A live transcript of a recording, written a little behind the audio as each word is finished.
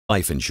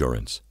Life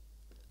insurance.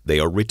 They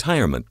are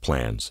retirement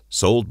plans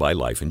sold by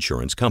life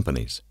insurance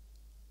companies.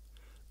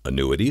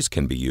 Annuities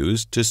can be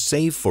used to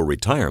save for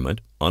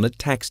retirement on a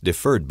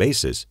tax-deferred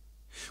basis,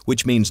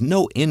 which means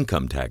no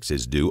income tax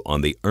is due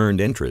on the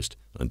earned interest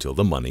until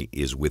the money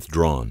is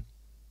withdrawn.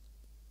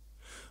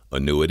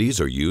 Annuities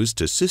are used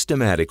to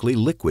systematically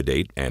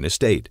liquidate an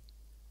estate,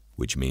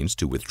 which means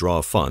to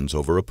withdraw funds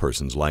over a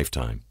person's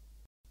lifetime.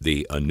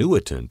 The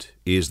annuitant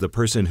is the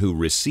person who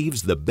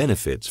receives the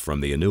benefits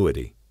from the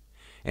annuity,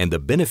 and the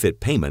benefit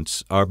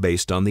payments are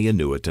based on the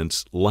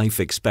annuitant's life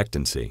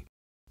expectancy.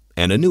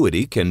 An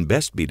annuity can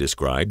best be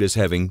described as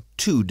having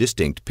two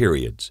distinct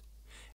periods.